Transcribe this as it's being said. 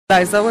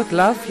Liza with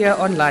Love here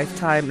on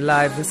Lifetime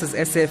Live. This is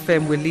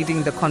SFM. We're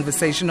leading the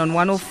conversation on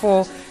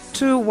 104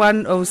 to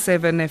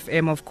 107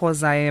 FM. Of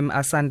course, I am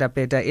Asanda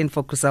Peda in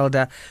for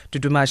Griselda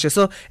Dudumashe.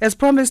 So, as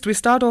promised, we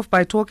start off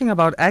by talking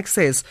about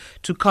access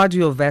to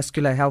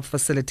cardiovascular health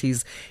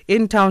facilities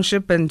in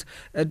townships.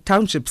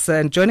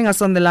 And joining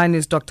us on the line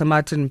is Dr.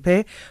 Martin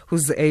Mpe,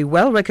 who's a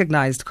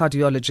well-recognized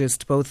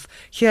cardiologist, both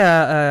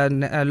here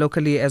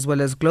locally as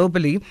well as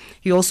globally.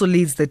 He also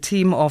leads the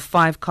team of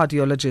 5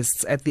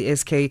 cardiologists at the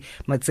SK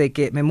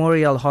Matseke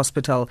Memorial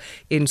Hospital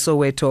in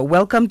Soweto.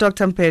 Welcome,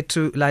 Dr. Mpe,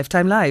 to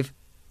Lifetime Live.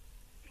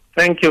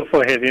 Thank you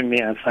for having me,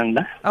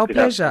 Asanda. Our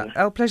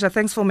pleasure.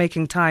 Thanks for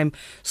making time.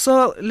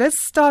 So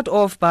let's start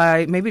off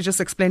by maybe just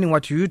explaining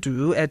what you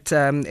do at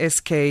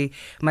SK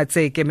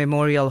Matseke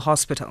Memorial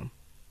Hospital.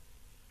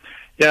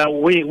 Yeah,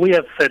 we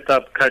have set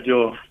up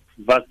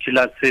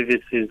cardiovascular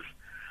services,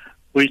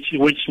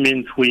 which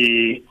means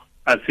we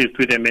assist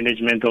with the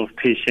management of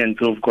patients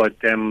who've got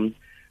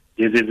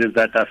diseases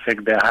that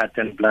affect their heart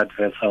and blood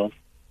vessels.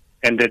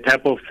 And the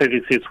type of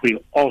services we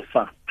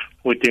offer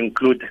would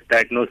include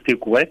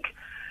diagnostic work,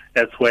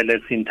 as well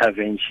as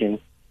intervention,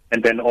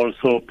 and then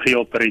also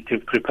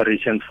preoperative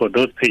preparations for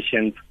those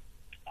patients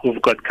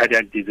who've got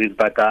cardiac disease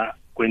but are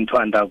going to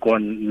undergo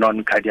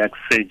non-cardiac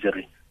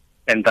surgery.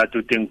 And that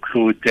would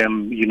include,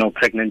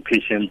 pregnant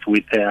patients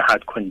with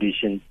heart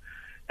conditions.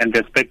 And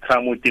the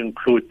spectrum would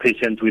include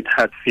patients with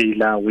heart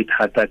failure, with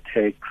heart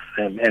attacks,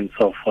 and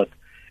so forth,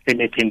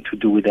 anything to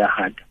do with their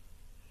heart.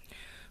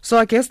 So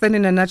I guess then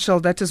in a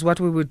nutshell, that is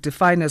what we would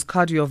define as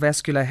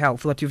cardiovascular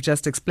health, what you've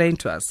just explained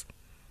to us.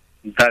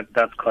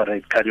 That's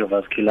correct,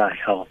 cardiovascular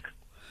health.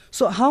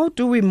 So how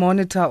do we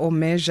monitor or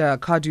measure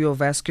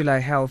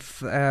cardiovascular health,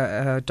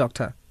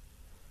 doctor?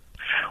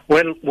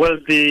 Well,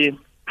 the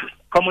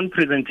common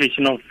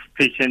presentation of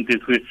patients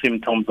is with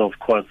symptoms, of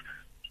course,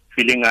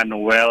 feeling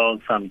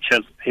unwell, some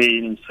chest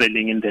pain,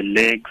 swelling in the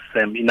legs,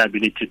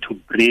 inability to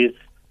breathe,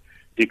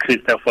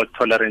 decreased effort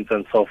tolerance,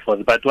 and so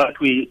forth. But what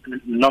we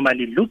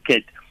normally look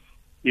at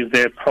is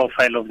the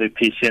profile of the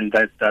patient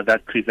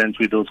that presents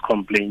with those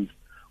complaints,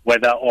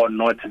 whether or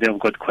not they've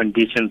got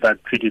conditions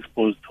that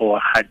predispose to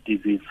heart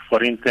disease.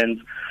 For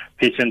instance,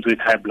 patients with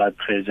high blood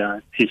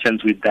pressure,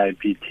 patients with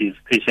diabetes,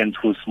 patients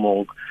who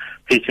smoke,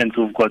 patients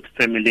who've got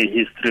family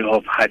history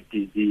of heart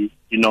disease,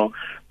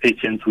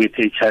 patients with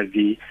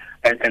HIV,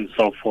 and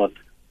so forth.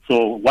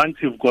 So once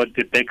you've got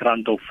the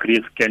background of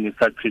risk and you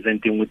start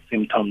presenting with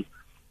symptoms,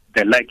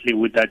 the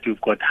likelihood that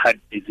you've got heart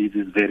disease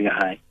is very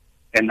high.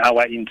 And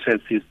our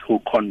interest is to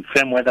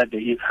confirm whether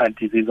there is heart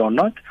disease or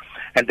not.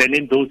 And then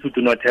in those who do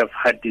not have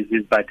heart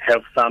disease but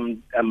have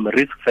some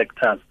risk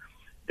factors,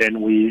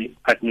 then we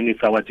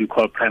administer what we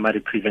call primary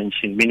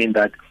prevention, meaning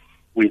that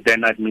we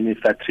then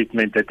administer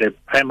treatment at the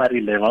primary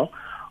level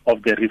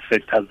of the risk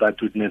factors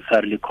that would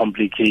necessarily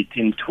complicate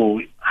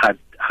into heart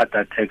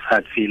attacks,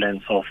 heart failure,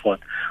 and so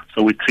forth.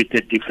 So we treat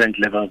at different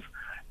levels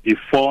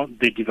before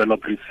they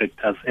develop risk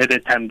factors. At the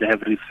time they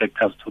have risk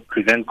factors to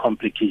prevent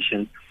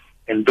complications,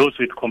 and those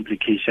with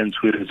complications,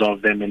 we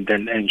resolve them and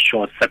then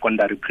ensure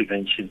secondary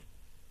prevention.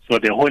 So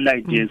the whole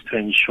idea is to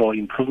ensure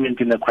improvement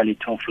in the quality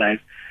of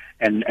life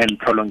and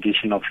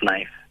prolongation of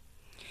life.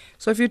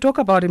 So if you talk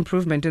about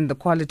improvement in the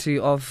quality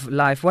of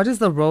life, what is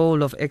the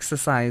role of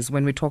exercise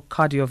when we talk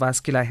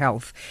cardiovascular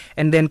health?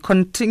 And then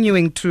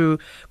continuing to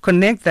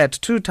connect that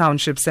to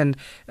townships, and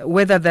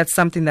whether that's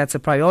something that's a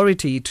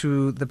priority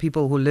to the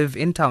people who live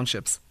in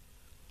townships.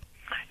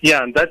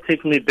 Yeah, and that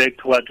takes me back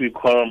to what we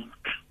call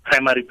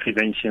primary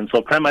prevention.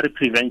 So primary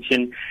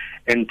prevention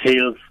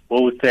entails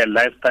both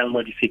lifestyle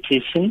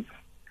modification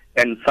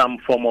and some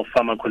form of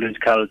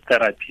pharmacological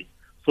therapy.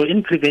 So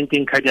in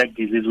preventing cardiac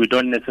disease, we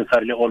don't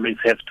necessarily always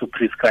have to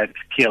prescribe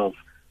pills,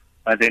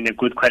 but then a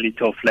good quality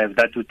of life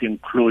that would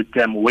include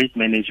weight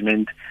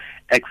management,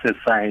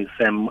 exercise,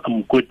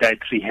 good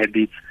dietary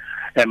habits,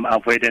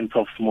 avoidance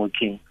of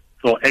smoking.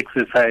 So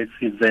exercise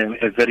is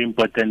a very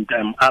important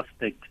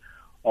aspect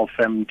of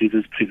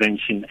disease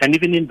prevention. And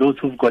even in those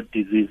who've got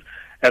disease,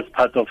 as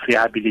part of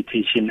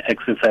rehabilitation,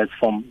 exercise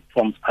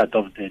forms part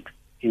of that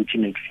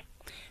intimately.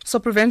 So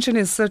prevention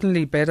is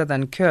certainly better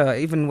than cure,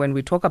 even when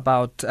we talk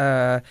about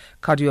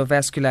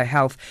cardiovascular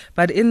health.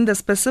 But in the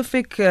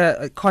specific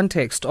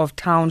context of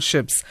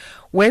townships,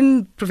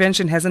 when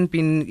prevention hasn't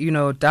been,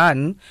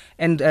 done,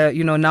 and,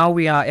 now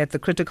we are at the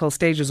critical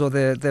stages or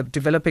the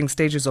developing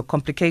stages or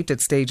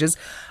complicated stages,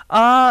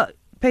 are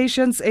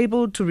patients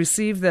able to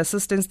receive the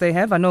assistance they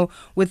have? I know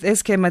with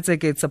SK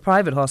Matseke, it's a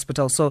private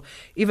hospital, so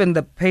even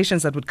the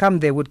patients that would come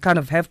there would kind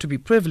of have to be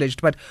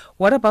privileged. But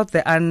what about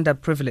the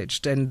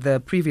underprivileged and the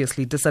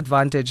previously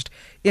disadvantaged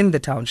in the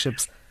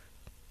townships?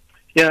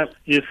 Yeah,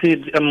 you see,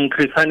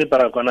 Krisani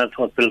Baragwanath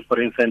Hospital,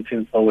 for instance,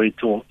 in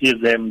Soweto,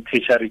 is a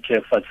tertiary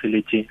care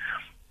facility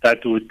that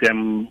would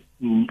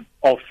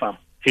offer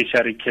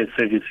tertiary care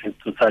services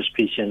to such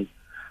patients.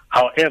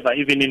 However,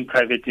 even in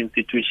private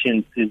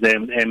institutions, is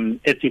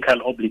an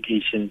ethical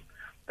obligation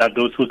that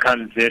those who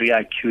come very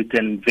acute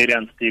and very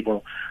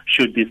unstable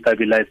should be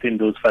stabilized in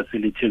those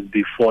facilities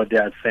before they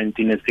are sent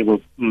in a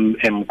stable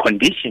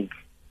condition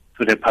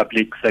to the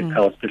public sector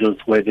hospitals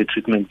where the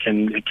treatment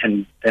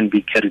can then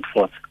be carried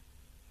forth.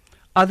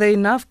 Are there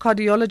enough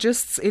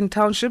cardiologists in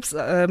townships?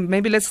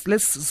 Maybe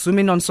let's zoom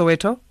in on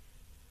Soweto.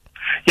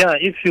 Yeah,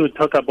 if you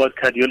talk about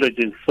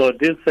cardiologists, so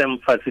this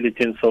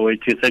facility in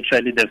Soweto is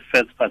actually the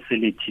first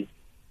facility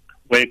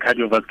where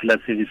cardiovascular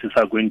services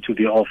are going to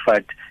be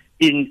offered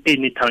in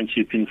any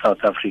township in South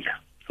Africa.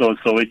 So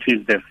it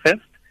is the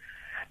first,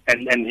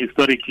 and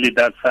historically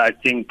that's, I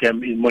think,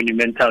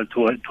 monumental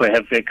to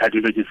have a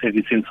cardiology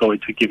service in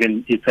Soweto,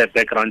 given its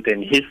background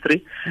and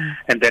history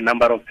and the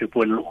number of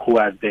people who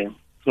are there.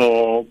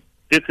 So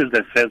this is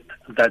the first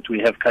that we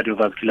have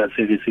cardiovascular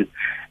services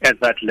at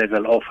that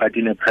level offered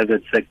in a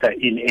private sector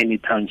in any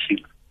township.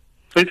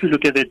 So if you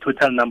look at the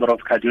total number of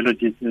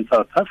cardiologists in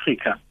South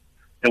Africa,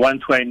 the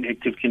ones who are in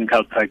active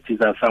clinical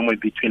practice are somewhere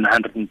between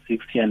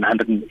 160 and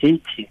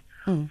 180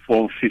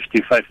 for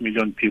 55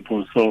 million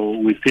people. So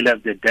we still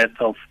have the dearth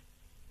of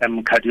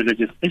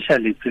cardiology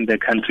specialists in the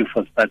country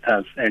for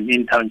starters, and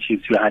in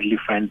townships you hardly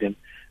find them.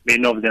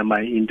 Many of them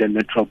are in the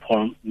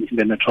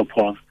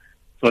metropoles.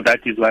 So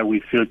that is why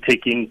we feel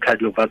taking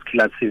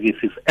cardiovascular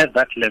services at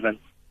that level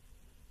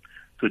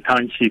to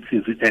townships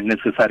is a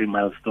necessary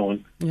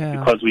milestone,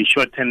 because we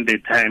shorten the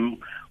time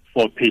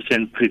for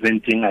patients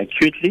presenting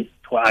acutely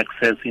to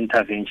access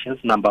interventions,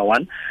 number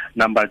one.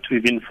 Number two,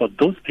 even for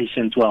those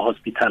patients who are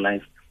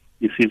hospitalized,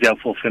 it's easier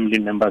for family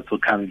members to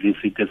come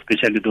visit,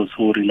 especially those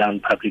who rely on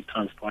public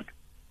transport.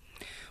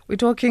 We're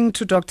talking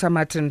to Dr.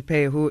 Martin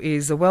Mpe, who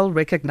is a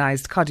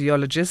well-recognized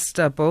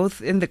cardiologist, both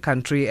in the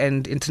country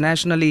and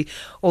internationally,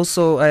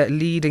 also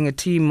leading a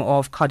team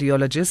of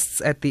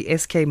cardiologists at the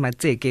SK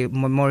Matseke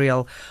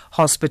Memorial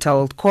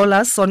Hospital. Call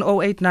us on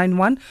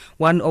 0891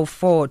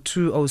 104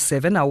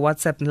 207. Our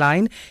WhatsApp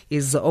line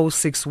is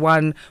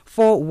 061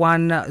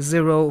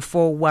 410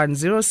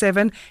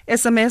 4107.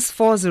 SMS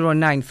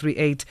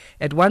 40938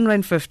 at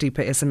 150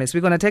 per SMS.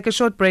 We're going to take a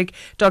short break.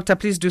 Doctor,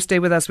 please do stay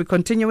with us. We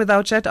continue with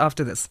our chat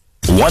after this.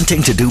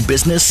 Wanting to do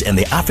business in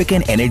the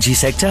African energy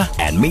sector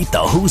and meet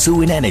the who's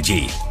who in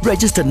energy?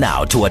 Register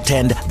now to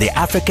attend the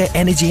Africa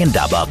Energy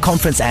Indaba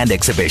Conference and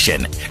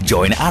Exhibition.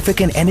 Join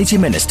African energy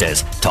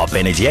ministers, top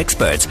energy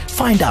experts,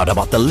 find out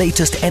about the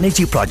latest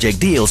energy project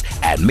deals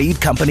and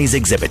meet companies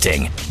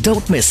exhibiting.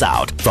 Don't miss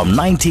out from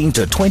 19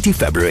 to 20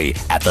 February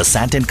at the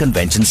Sandton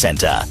Convention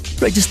Center.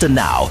 Register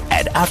now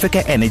at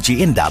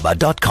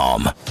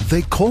africaenergyindaba.com.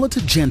 They call it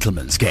a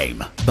gentleman's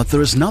game, but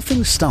there is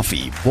nothing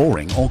stuffy,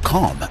 boring or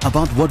calm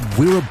about what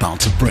we're about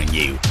to bring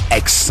you.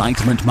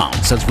 Excitement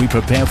mounts as we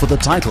prepare for the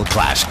title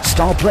clash,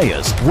 star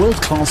players,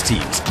 world-class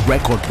teams,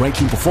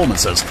 record-breaking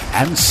performances,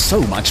 and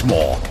so much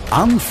more.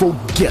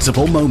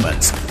 Unforgettable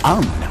moments,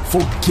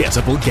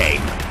 unforgettable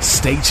game.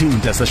 Stay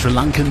tuned as the Sri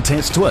Lankan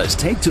Test Tours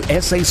take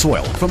to SA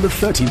soil from the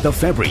 13th of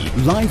February,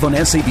 live on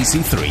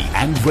SABC3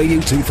 and Radio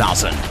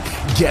 2000.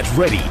 Get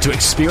ready to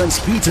experience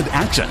heated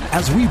action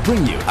as we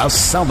bring you a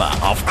summer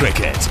of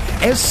cricket.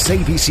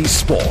 SABC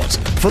Sport,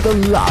 for the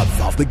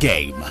love of the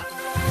game.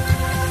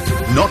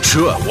 Not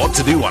sure what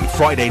to do on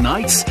Friday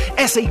nights?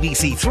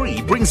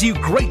 SABC3 brings you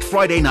great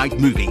Friday night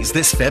movies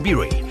this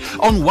February.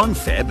 On 1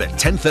 Feb at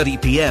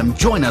 10:30 p.m,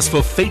 join us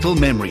for Fatal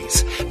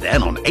Memories.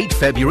 Then on 8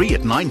 February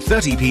at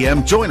 9:30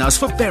 p.m, join us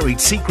for Buried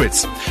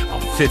Secrets.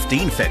 On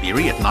 15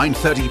 February at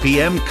 9:30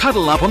 p.m,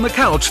 cuddle up on the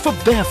couch for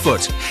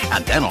Barefoot.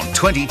 And then on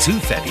 22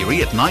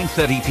 February at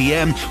 9:30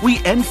 p.m,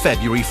 we end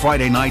February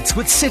Friday nights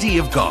with City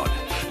of God.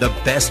 The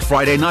best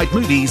Friday night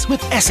movies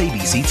with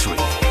SABC3.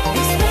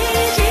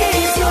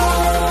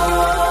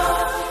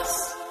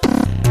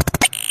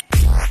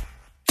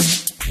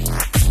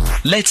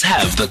 Let's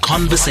have the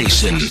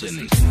conversation.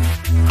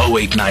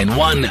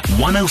 0891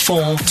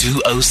 104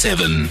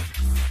 207.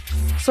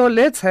 So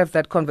let's have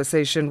that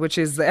conversation, which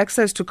is the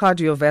access to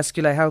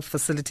cardiovascular health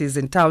facilities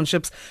in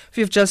townships. If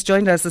you've just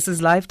joined us, this is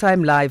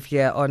Lifetime Live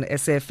here on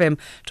SAFM,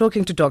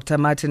 talking to Dr.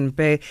 Martin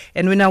Mpe.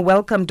 And we now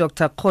welcome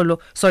Mr.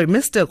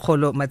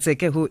 Kgolo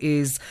Matseke, who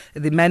is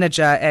the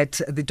manager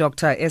at the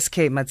Dr.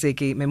 SK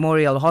Matseke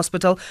Memorial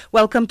Hospital.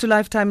 Welcome to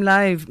Lifetime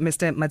Live,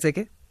 Mr.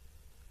 Matseke.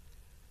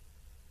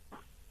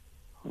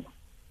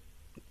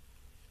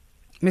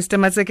 Mr.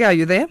 Matseke, are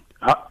you there?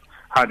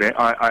 Hi there,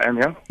 I am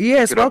here.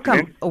 Yes, Good welcome.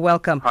 afternoon.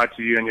 Welcome. Hi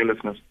to you and your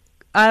listeners.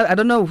 I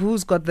don't know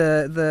who's got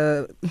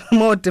the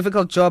more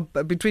difficult job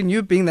between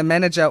you being the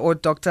manager or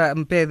Dr.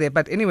 Mpe there,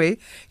 but anyway,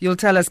 you'll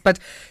tell us. But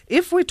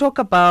if we talk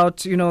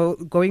about,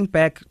 going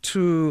back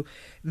to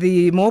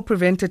the more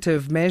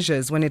preventative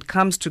measures when it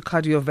comes to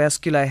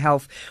cardiovascular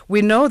health,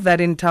 we know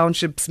that in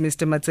townships,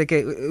 Mr.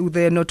 Matseke,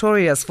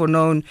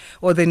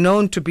 they're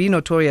known to be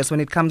notorious when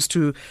it comes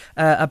to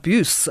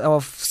abuse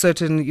of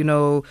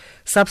certain,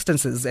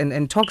 substances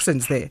and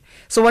toxins there.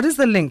 So what is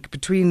the link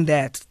between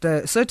that,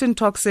 the certain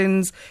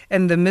toxins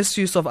and the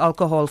misuse of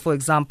alcohol, for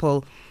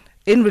example,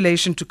 in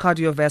relation to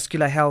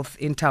cardiovascular health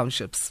in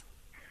townships?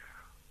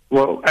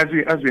 Well, as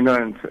we know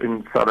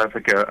in South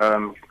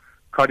Africa,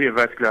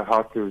 cardiovascular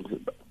health has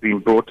been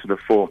brought to the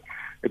fore.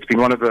 It's been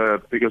one of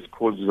the biggest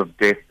causes of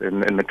death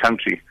in the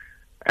country.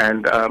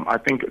 And I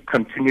think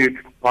continued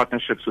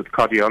partnerships with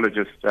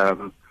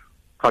cardiologists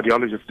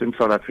cardiologists in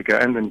South Africa,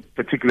 and in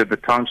particular the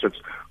townships,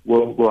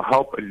 will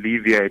help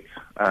alleviate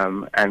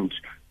and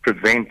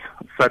prevent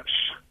such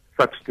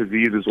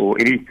diseases or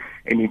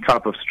any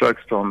type of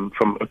strokes from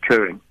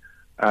occurring.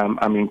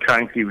 I mean,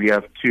 currently we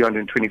have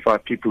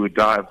 225 people who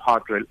die of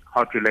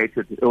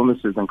heart-related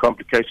illnesses and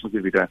complications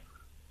every day.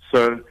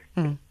 So,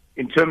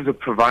 in terms of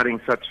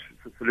providing such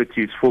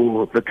facilities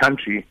for the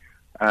country,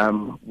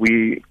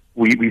 we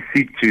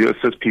seek to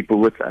assist people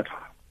with that.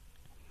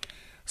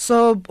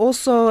 So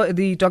also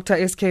the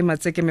Dr. SK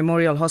Matseke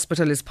Memorial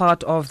Hospital is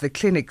part of the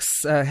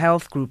clinic's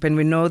health group, and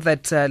we know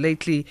that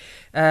lately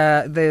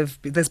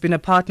there's been a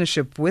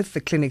partnership with the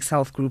clinic's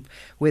health group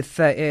with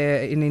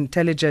in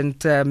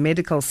intelligent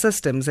medical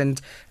systems,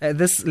 and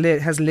this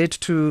has led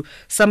to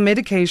some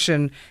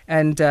medication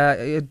and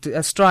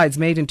strides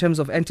made in terms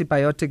of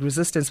antibiotic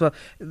resistance. Well,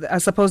 I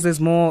suppose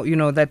there's more,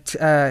 that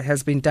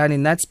has been done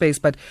in that space,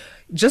 but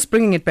just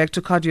bringing it back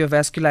to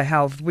cardiovascular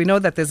health, we know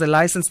that there's a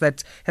license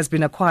that has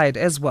been acquired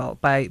as well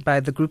by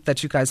the group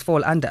that you guys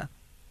fall under.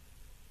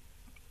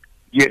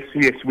 Yes.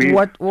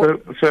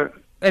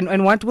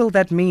 And what will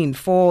that mean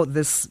for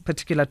this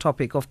particular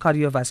topic of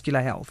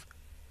cardiovascular health?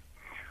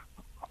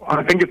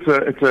 I think it's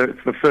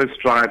the first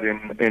stride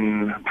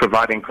in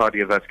providing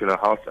cardiovascular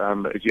health.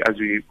 As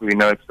we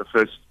know, it's the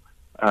first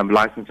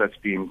license that's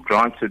been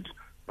granted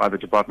by the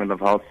Department of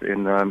Health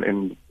in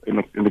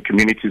the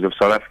communities of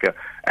South Africa,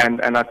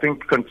 and I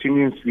think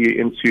continuously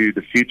into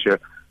the future,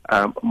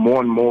 more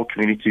and more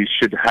communities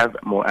should have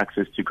more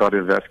access to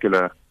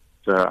cardiovascular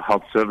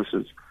health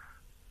services.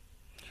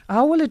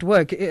 How will it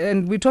work?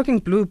 And we're talking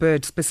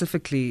Bluebird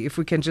specifically, if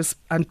we can just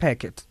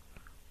unpack it.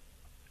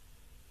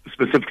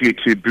 Specifically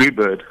to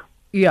Bluebird?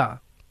 Yeah.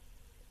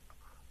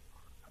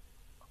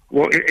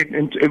 Well,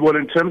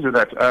 in terms of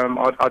that,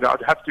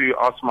 I'd have to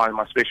ask my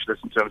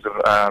specialist in terms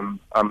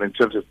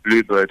of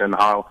Bluebird and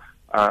how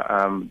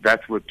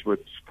that would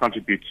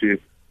contribute to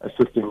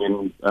assisting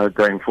in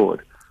going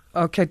forward.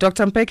 Okay,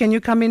 Dr. Mpe, can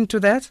you come into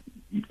that?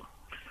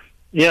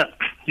 Yeah,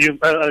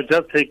 I'll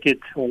just take it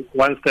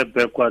one step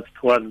backwards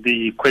towards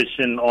the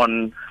question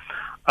on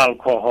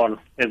alcohol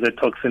as a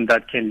toxin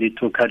that can lead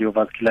to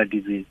cardiovascular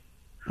disease.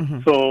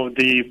 Mm-hmm. So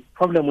the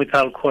problem with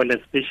alcohol,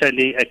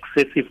 especially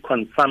excessive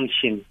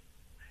consumption,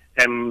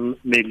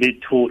 may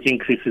lead to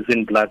increases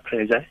in blood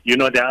pressure.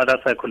 There are other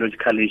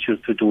psychological issues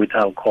to do with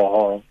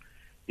alcohol.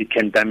 It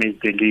can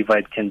damage the liver,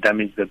 it can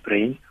damage the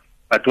brain.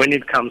 But when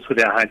it comes to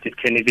the heart, it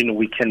can even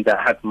weaken the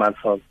heart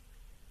muscles,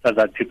 so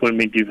that people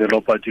may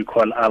develop what you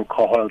call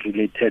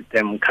alcohol-related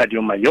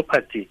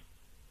cardiomyopathy.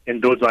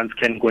 And those ones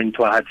can go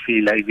into heart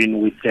failure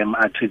even with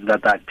arteries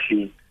that are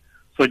clean.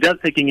 So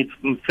just taking it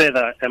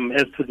further,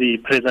 as to the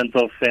presence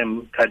of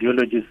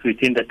cardiologists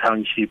within the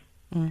township,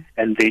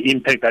 and the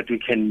impact that we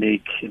can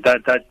make,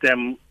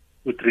 that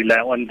would rely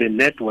on the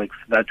networks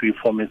that we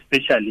form,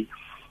 especially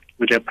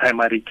with the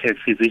primary care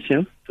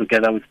physicians,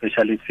 together with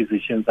specialist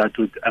physicians that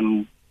would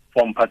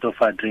form part of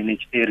our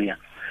drainage area.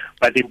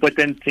 But the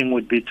important thing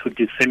would be to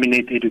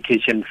disseminate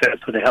education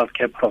first to the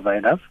healthcare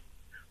providers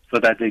so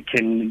that they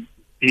can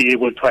be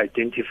able to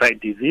identify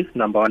disease,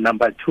 number one.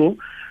 Number two,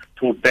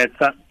 to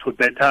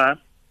better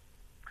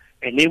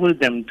enable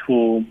them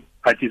to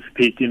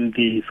participate in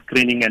the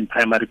screening and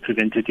primary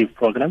preventative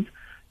programs,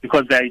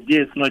 because the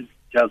idea is not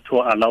just to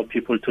allow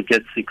people to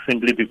get sick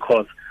simply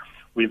because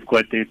we've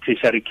got a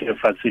tertiary care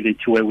facility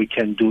where we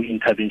can do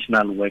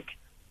interventional work.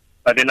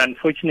 But then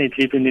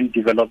unfortunately, even in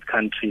developed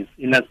countries,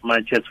 in as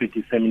much as we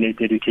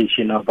disseminate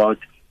education about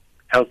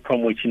health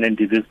promotion and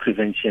disease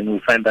prevention,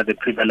 we find that the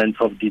prevalence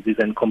of disease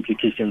and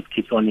complications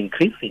keeps on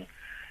increasing.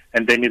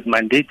 And then it's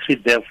mandatory,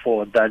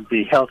 therefore, that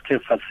the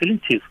healthcare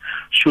facilities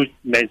should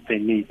meet the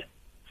need.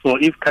 So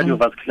if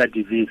cardiovascular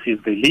disease is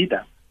the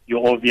leader,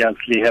 you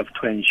obviously have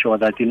to ensure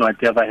that in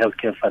whatever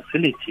healthcare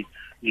facility,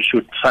 you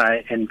should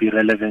try and be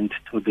relevant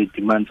to the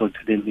demands or to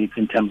the needs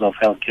in terms of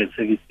healthcare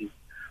services.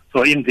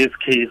 So in this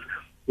case,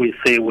 we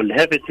say we'll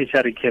have a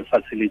tertiary care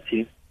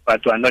facility,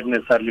 but we're not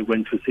necessarily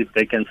going to sit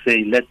back and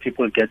say, let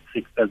people get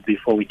sick first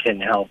before we can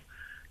help.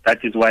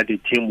 That is why the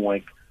team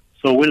work.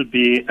 So we'll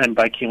be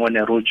embarking on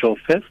a roadshow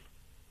first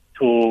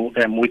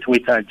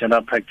with our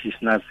general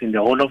practitioners in the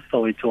whole of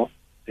Soweto,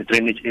 the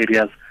drainage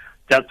areas,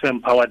 just to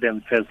empower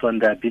them first on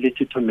the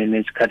ability to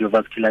manage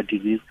cardiovascular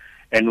disease,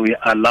 and we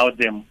allow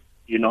them,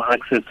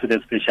 access to the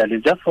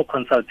specialist just for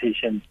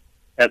consultation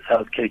as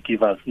healthcare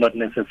givers, not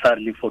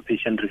necessarily for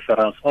patient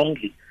referrals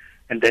only.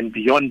 And then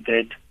beyond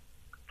that,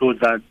 those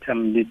that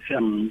need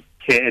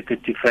care at a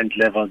different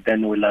level,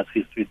 then we'll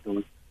assist with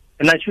those.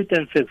 And I should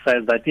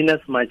emphasize that in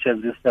as much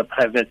as this is a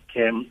private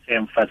care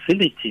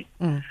facility,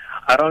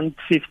 around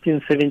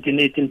 15, 17,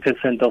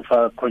 18% of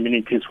our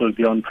communities will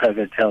be on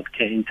private health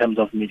care in terms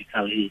of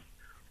medical aid.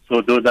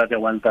 So those are the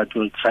ones that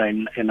will try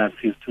and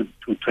assist to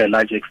a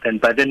large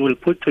extent. But then we'll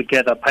put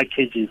together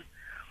packages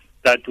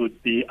that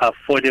would be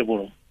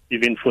affordable,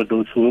 even for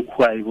those who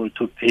are able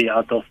to pay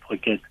out of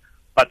pocket.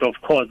 But of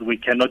course, we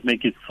cannot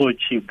make it so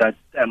cheap that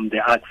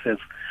the access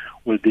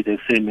will be the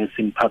same as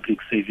in public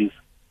service.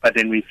 But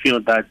then we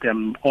feel that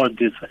all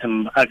these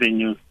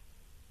avenues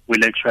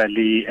will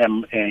actually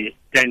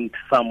dent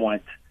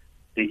somewhat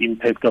the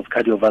impact of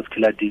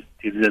cardiovascular disease,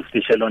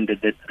 especially on the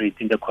death rate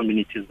in the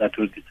communities that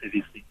will be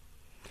servicing.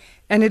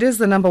 And it is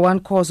the number one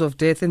cause of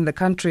death in the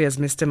country, as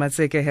Mr.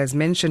 Matseke has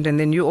mentioned. And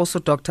then you also,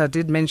 Doctor,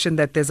 did mention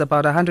that there's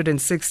about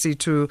 160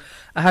 to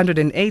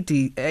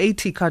 180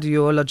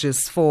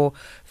 cardiologists for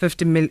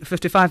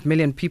 55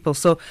 million people.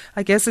 So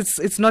I guess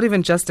it's not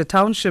even just a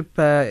township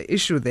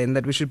issue then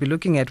that we should be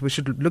looking at. We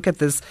should look at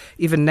this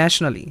even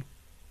nationally.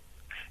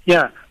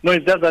 Yeah, no,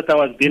 it's just that I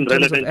was being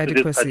relevant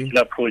to this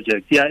particular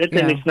project. Yeah, at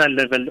the national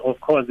level,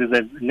 of course, is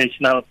a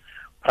national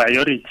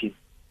priority.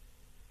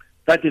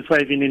 That is why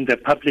even in the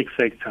public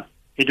sector,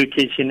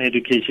 education,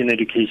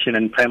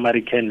 and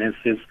primary care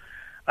nurses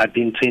are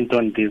being trained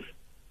on this.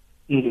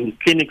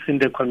 Clinics in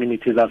the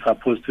communities are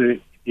supposed to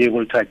be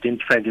able to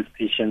identify these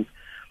patients,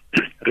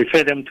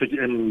 refer them to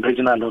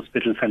regional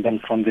hospitals, and then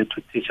from there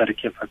to tertiary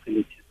care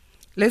facilities.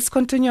 Let's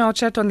continue our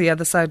chat on the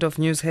other side of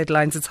news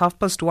headlines. It's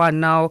 1:30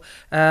 now.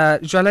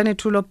 Jwalane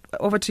Tulo,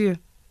 over to you.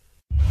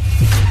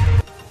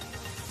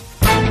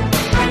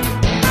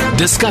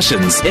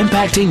 Discussions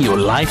impacting your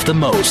life the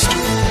most.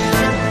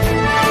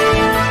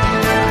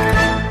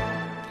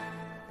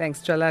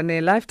 Thanks,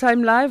 Jwalane.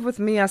 Lifetime Live with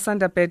me,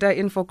 Asanda Peda,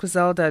 in for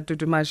Griselda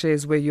Dudumashe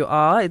is where you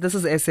are. This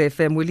is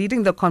SAFM. We're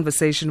leading the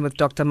conversation with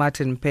Dr.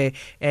 Martin Mpe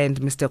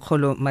and Mr.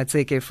 Kgolo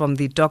Matseke from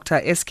the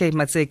Dr. SK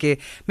Matseke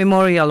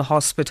Memorial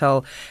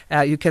Hospital.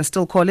 You can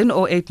still call in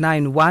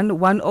 0891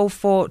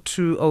 104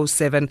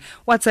 207.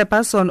 WhatsApp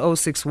us on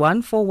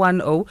 061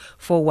 410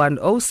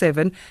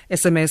 4107.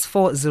 SMS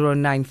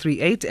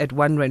 40938 at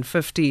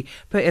 150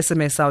 per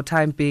SMS, our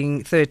time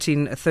being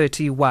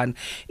 1331.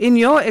 In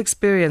your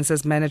experience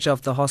as manager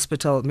of the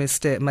hospital,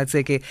 Mr.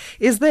 Matseke,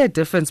 is there a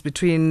difference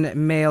between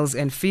males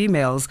and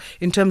females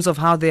in terms of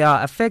how they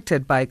are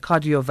affected by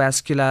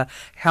cardiovascular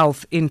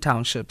health in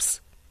townships?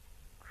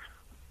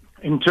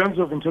 In terms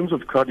of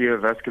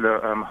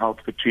cardiovascular health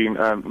between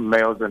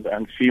males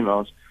and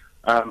females,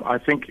 I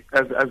think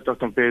as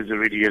Dr. Mpe has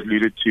already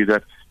alluded to,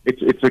 that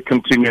it's a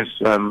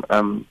continuous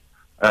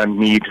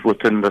need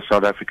within the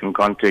South African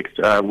context,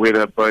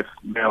 whether both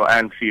male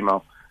and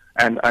female,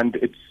 and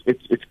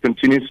it's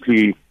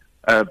continuously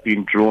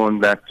been drawn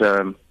that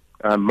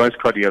most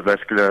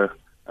cardiovascular,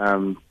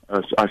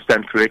 I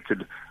stand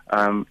corrected,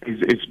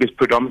 is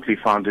predominantly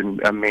found in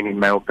many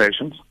male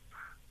patients.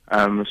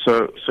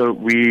 So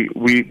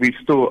we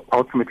still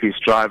ultimately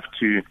strive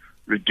to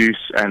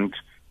reduce and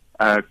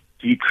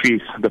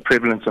decrease the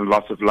prevalence and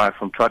loss of life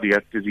from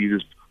cardiac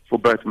diseases for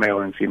both male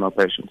and female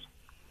patients.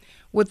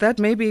 Would that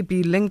maybe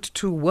be linked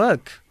to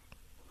work?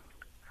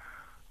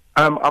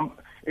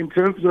 In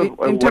terms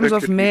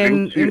of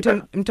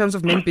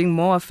men being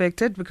more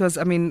affected, because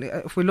I mean,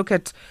 if we look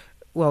at,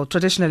 well,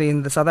 traditionally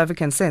in the South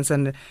African sense,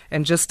 and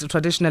just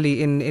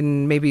traditionally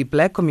in maybe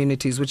black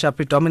communities, which are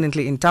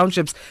predominantly in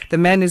townships, the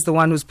man is the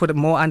one who's put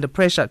more under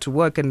pressure to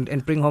work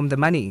and bring home the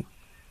money.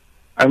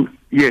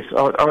 Yes,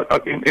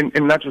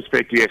 in that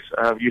respect, yes.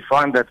 You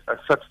find that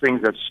such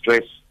things as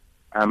stress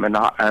and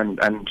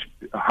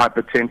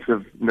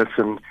hypertensiveness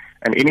and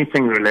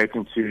anything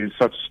relating to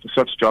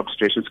such job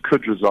stresses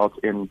could result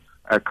in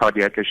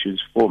cardiac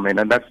issues for men,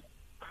 and that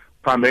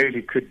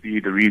primarily could be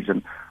the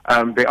reason.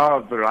 There are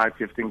a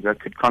variety of things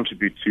that could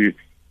contribute to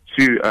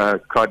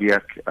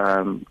cardiac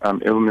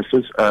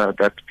illnesses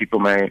that people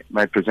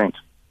may present.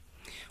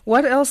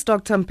 What else,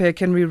 Dr. Mpe,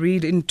 can we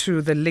read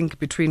into the link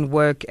between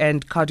work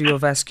and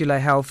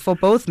cardiovascular health for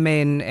both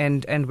men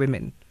and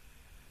women?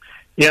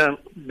 Yeah,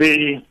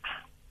 the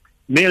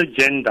male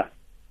gender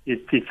is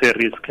a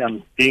risk.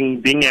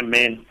 Being a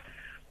man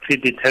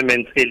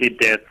predetermines early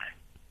death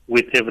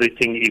with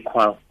everything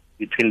equal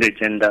between the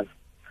genders.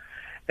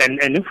 And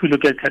if we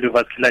look at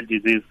cardiovascular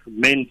disease,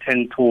 men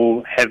tend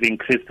to have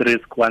increased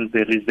risk once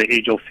they reach the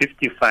age of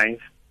 55.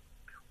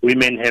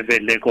 Women have a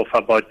lag of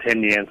about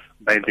 10 years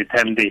by the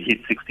time they hit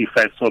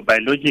 65. So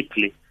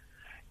biologically,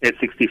 a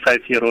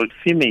 65-year-old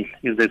female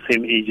is the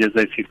same age as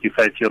a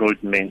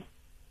 55-year-old man.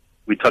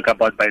 We talk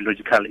about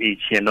biological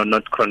age here,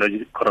 not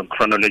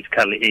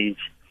chronological age.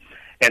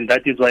 And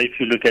that is why if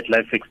you look at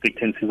life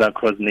expectancies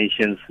across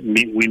nations,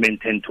 women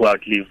tend to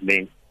outlive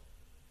men.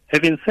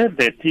 Having said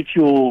that, if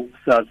you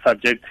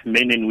subject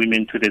men and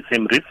women to the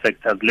same risk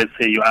factors, let's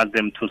say you ask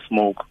them to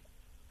smoke,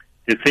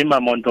 the same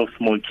amount of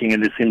smoking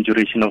and the same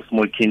duration of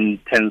smoking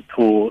tends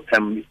to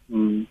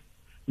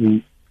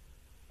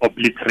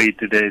obliterate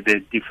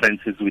the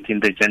differences within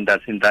the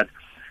genders, in that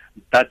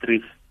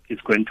risk is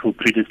going to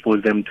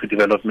predispose them to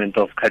development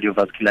of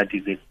cardiovascular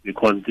disease,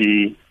 because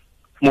the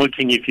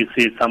smoking, if you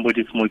see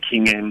somebody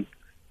smoking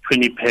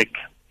 20 pack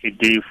a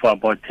day for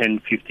about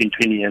 10, 15,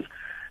 20 years,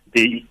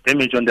 the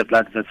damage on the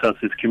blood vessels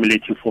is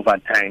cumulative over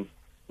time,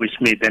 which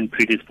may then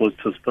predispose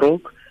to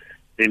stroke.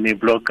 They may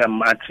block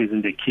arteries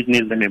in the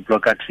kidneys, they may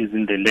block arteries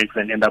in the legs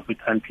and end up with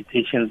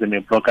amputations, they may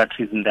block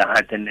arteries in the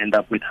heart and end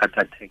up with heart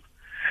attacks.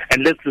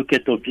 And let's look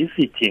at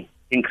obesity,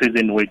 increase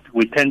in weight.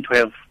 We tend to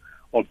have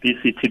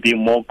obesity be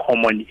more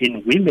common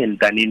in women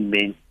than in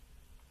men.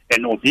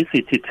 And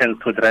obesity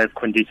tends to drive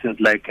conditions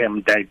like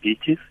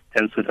diabetes,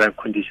 tends to drive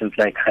conditions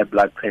like high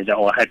blood pressure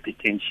or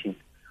hypertension.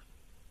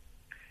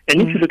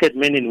 And if you look at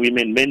men and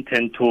women, men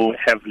tend to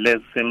have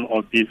less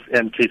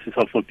cases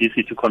of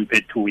obesity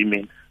compared to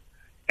women.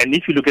 And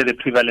if you look at the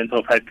prevalence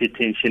of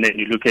hypertension and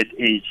you look at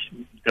age,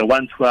 the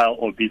ones who are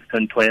obese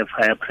tend to have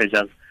higher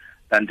pressures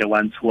than the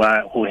ones who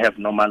have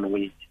normal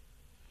weight.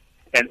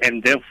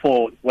 And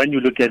therefore, when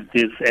you look at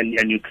this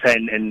and you try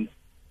and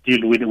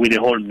deal with the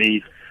whole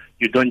maze,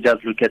 you don't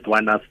just look at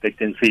one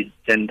aspect and say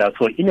gender.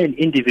 So in an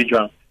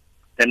individual,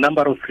 the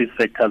number of risk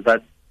factors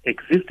that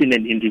exist in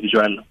an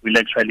individual will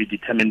actually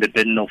determine the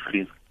burden of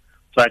risk.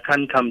 So I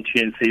can't come to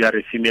you and say you are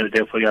a female,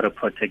 therefore you are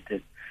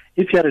protected.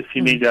 If you are a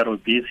female, you are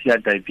obese, you are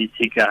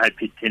diabetic, you are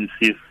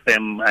hypertensive,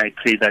 I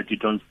pray that you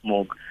don't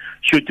smoke.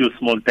 Should you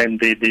smoke, then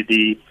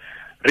the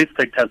risk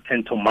factors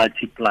tend to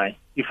multiply.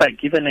 If I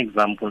give an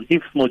example,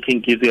 if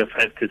smoking gives you a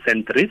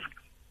 5% risk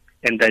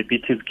and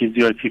diabetes gives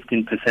you a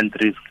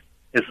 15% risk,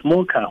 a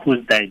smoker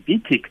who's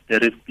diabetic, the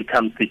risk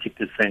becomes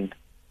 30%.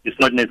 It's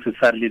not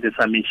necessarily the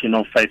summation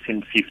of 5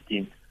 and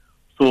 15.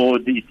 So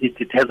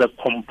it has a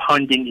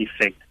compounding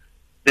effect.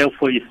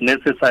 Therefore, it's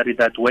necessary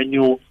that when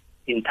you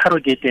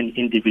interrogate an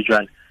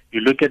individual, you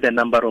look at the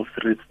number of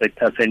risk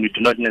factors and you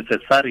do not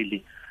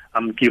necessarily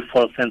give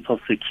false sense of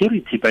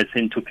security by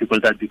saying to people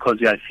that because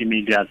you are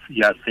female,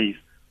 you are safe.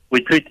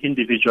 We treat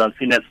individuals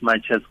in as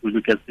much as we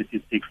look at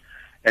statistics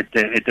at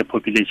the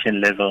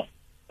population level,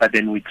 but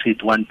then we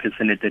treat one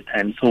person at a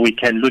time. So we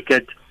can look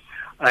at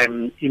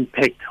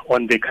impact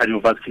on the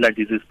cardiovascular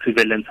disease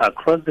prevalence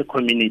across the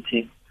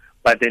community,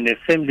 but then a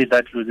family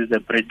that loses a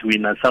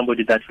breadwinner,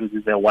 somebody that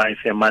loses a wife,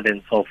 a mother,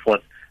 and so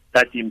forth,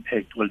 that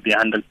impact will be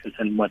 100%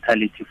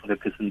 mortality for the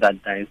person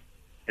that dies.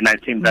 And I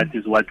think that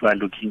is what we are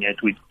looking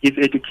at. We give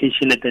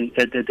education at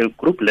the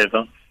group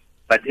level,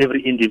 but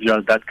every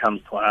individual that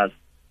comes to us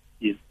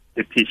is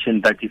the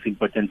patient that is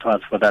important to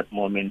us for that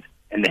moment.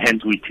 And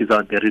hence we tease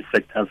out the risk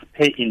factors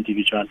per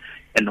individual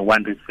and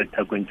one risk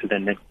factor going to the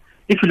next.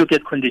 If you look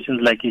at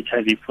conditions like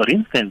HIV, for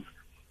instance,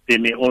 they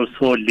may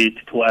also lead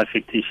to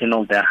affectation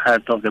of the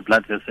heart, of the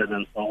blood vessels,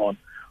 and so on.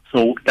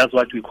 So that's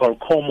what we call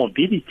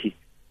comorbidity.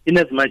 In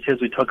as much as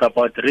we talk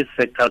about risk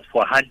factors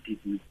for heart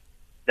disease,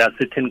 there are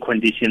certain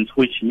conditions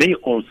which may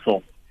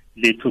also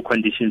lead to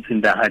conditions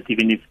in the heart,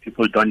 even if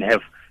people don't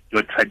have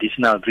your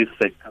traditional risk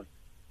factors.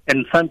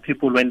 And some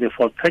people, when they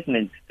fall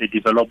pregnant, they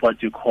develop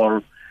what you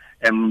call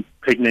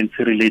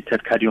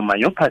pregnancy-related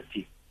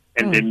cardiomyopathy.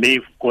 And they may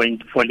fall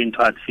into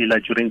heart failure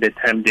during the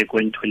time they're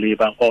going to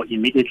labor or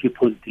immediately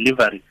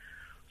post-delivery.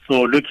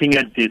 So looking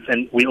at this,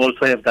 and we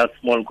also have that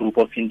small group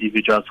of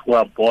individuals who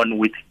are born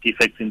with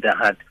defects in the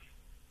heart.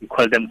 We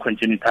call them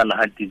congenital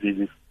heart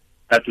diseases.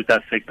 That would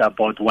affect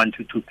about 1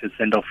 to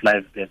 2% of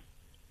live death.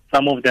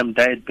 Some of them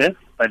die at birth,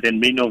 but then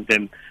many of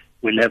them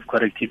will have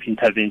corrective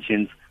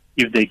interventions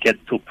if they get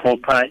to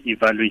proper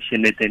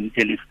evaluation at an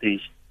early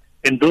stage.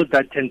 And those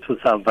that tend to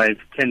survive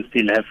can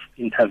still have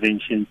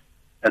interventions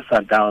as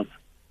adults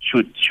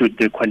should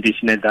the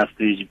condition at that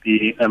stage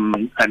be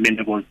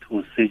amenable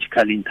to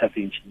surgical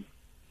intervention.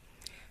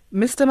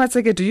 Mr.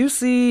 Matseke, do you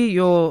see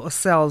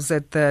yourselves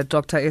at the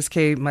Dr.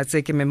 SK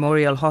Matseke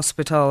Memorial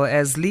Hospital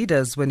as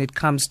leaders when it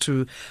comes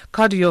to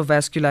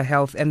cardiovascular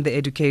health and the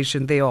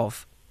education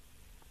thereof?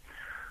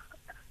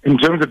 In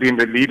terms of being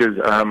the leaders,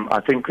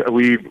 I think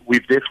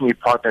we've definitely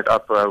partnered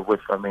up with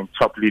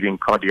top leading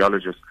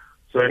cardiologists.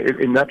 So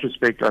in that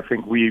respect, I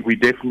think we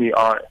definitely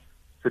are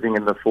sitting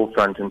in the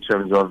forefront in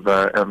terms of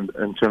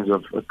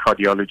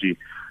cardiology.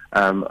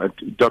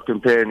 Dr.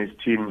 Mpe and his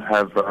team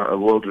have a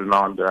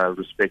world-renowned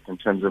respect in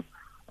terms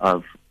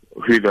of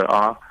who they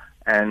are,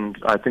 and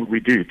I think we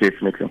do,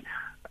 definitely.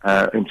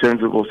 In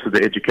terms of also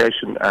the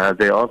education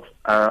thereof,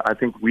 I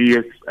think we,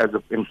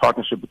 in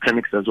partnership with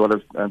clinics as well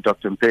as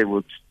Dr. Mpe,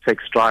 will take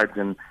strides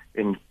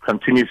in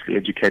continuously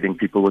educating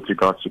people with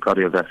regards to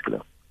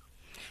cardiovascular.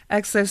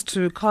 Access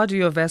to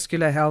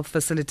cardiovascular health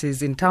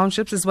facilities in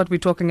townships is what we're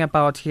talking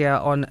about here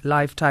on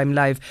Lifetime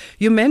Live.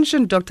 You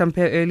mentioned, Dr.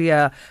 Mpe,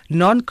 earlier,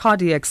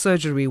 non-cardiac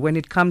surgery when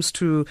it comes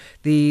to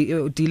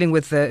the dealing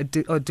with the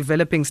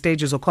developing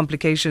stages or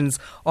complications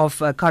of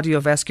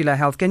cardiovascular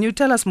health. Can you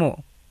tell us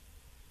more?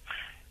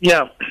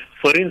 Yeah.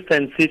 For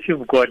instance, if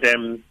you've got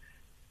a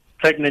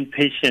pregnant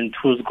patient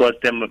who's got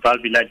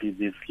valvular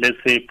disease, let's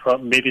say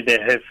maybe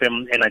they have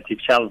an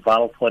artificial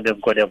valve, or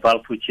they've got a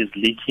valve which is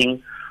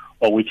leaking,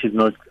 or which is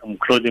not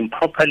closing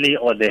properly,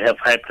 or they have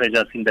high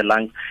pressures in the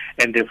lungs,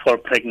 and they fall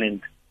pregnant.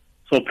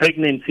 So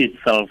pregnancy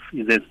itself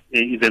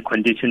is a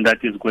condition that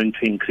is going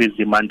to increase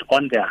demand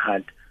on their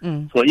heart.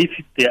 So if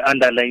the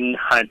underlying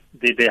heart,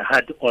 the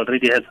heart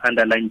already has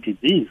underlying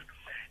disease,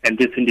 and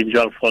this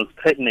individual falls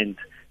pregnant,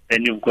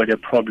 then you've got a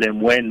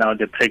problem where now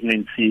the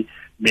pregnancy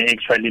may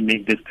actually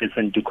make this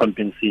person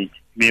decompensate.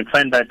 You may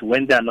find that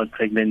when they are not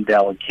pregnant, they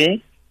are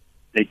okay.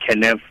 They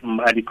can have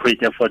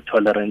adequate effort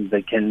tolerance.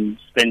 They can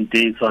spend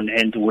days on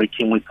end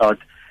working without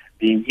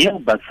being ill,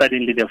 but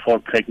suddenly they fall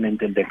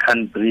pregnant and they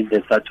can't breathe.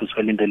 They start to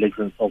swell in the legs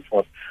and so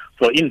forth.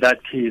 So in that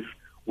case,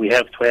 we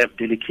have to have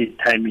delicate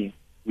timing.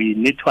 We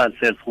need to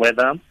assess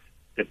whether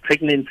the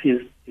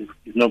pregnancy is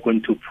not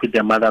going to put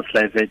the mother's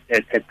life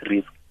at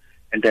risk.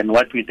 And then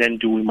what we then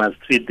do, we must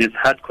treat this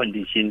heart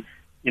condition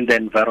in the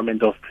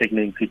environment of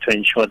pregnancy to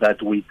ensure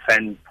that we try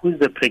and push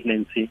the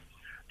pregnancy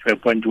to a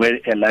point where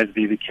a live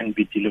baby can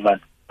be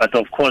delivered. But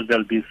of course,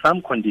 there'll be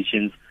some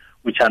conditions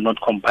which are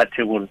not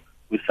compatible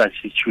with such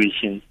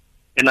situations.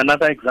 And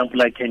another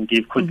example I can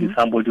give could be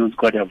somebody who's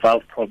got a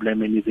valve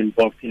problem and is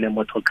involved in a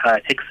motor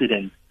car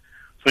accident.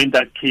 So in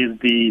that case,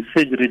 the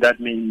surgery that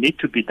may need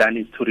to be done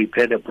is to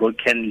repair the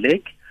broken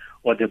leg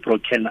or the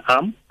broken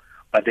arm.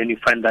 But then you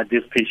find that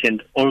this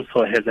patient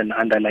also has an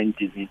underlying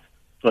disease.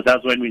 So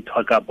that's when we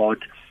talk about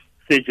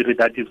surgery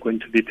that is going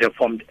to be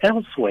performed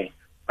elsewhere,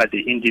 but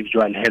the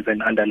individual has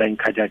an underlying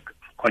cardiac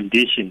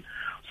condition.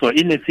 So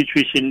in a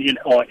situation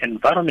or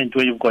environment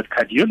where you've got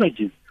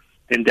cardiologists,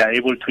 then they are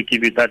able to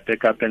give you that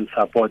backup and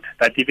support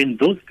that even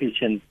those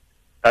patients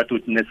that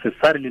would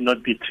necessarily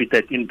not be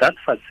treated in that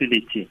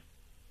facility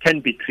can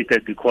be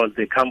treated because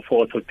they come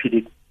for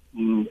orthopedic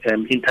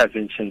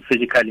intervention,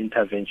 surgical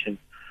intervention,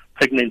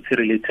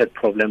 pregnancy-related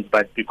problems,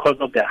 but because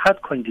of their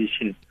heart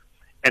condition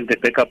and the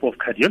backup of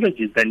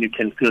cardiologists, then you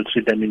can still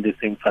treat them in the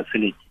same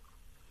facility.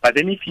 But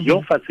then if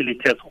your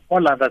facility has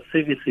all other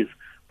services,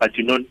 but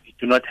you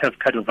do not have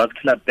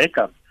cardiovascular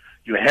backup,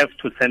 you have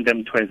to send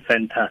them to a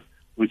center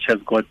which has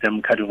got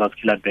them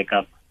cardiovascular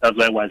backup. That's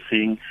why we're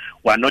saying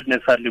we're not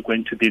necessarily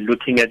going to be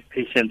looking at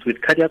patients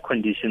with cardiac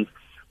conditions,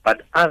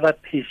 but other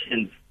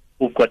patients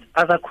who've got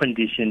other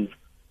conditions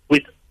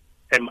with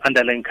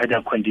underlying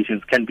cardiac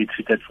conditions can be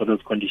treated for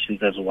those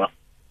conditions as well.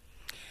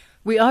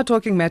 We are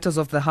talking matters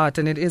of the heart,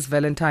 and it is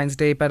Valentine's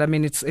Day, but I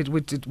mean, it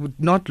would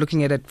not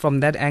looking at it from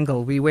that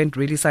angle. We went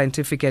really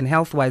scientific and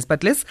health-wise,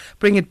 but let's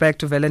bring it back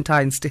to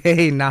Valentine's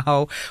Day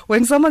now.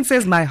 When someone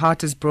says, my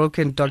heart is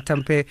broken, Dr.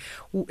 Mpe,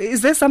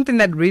 is there something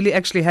that really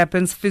actually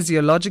happens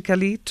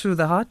physiologically to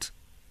the heart?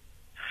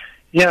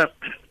 Yeah,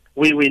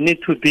 we need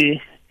to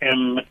be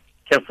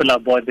careful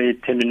about the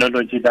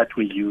terminology that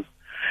we use.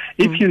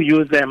 If you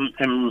use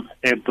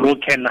a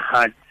broken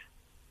heart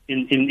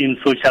in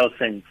social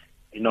sense,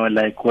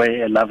 like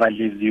where a lover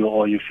leaves you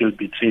or you feel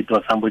betrayed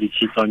or somebody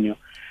cheats on you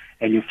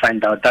and you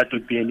find out, that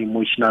would be an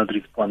emotional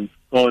response.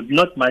 So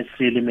not much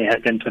really may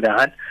happen to the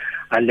heart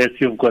unless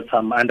you've got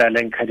some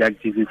underlying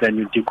cardiac disease and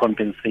you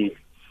decompensate.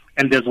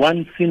 And there's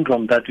one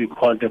syndrome that we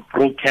call the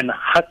broken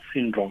heart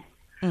syndrome,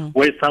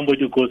 where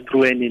somebody goes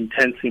through an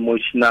intense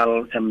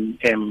emotional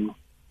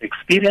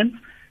experience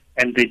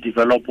and they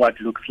develop what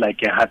looks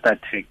like a heart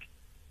attack.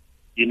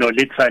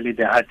 Literally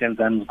the heart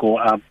enzymes go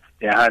up,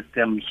 the heart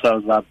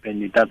swells up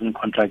and it doesn't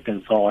contract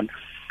and so on.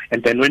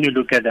 And then when you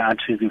look at the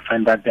arteries, you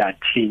find that they are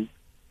clean.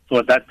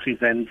 So that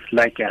presents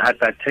like a heart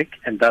attack,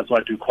 and that's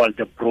what we call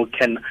the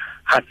broken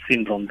heart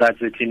syndrome.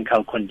 That's a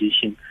clinical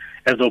condition,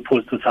 as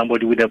opposed to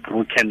somebody with a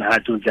broken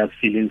heart who's just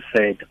feeling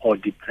sad or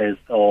depressed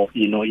or,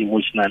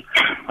 emotional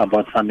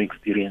about some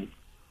experience.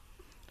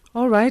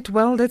 All right.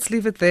 Well, let's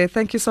leave it there.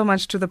 Thank you so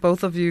much to the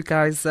both of you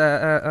guys,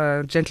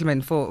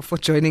 gentlemen, for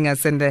joining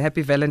us, and a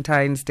happy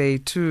Valentine's Day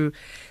to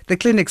the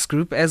clinics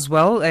group as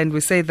well. And we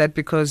say that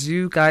because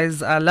you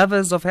guys are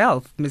lovers of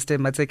health, Mr.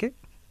 Matseke.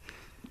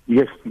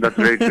 Yes, that's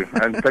very true.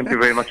 And thank you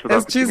very much for that.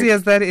 As cheesy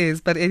as that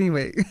is, but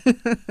anyway.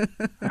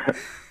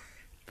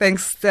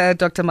 Thanks,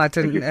 Dr.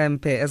 Martin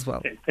Mpe as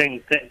well.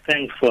 Thanks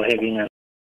for having us.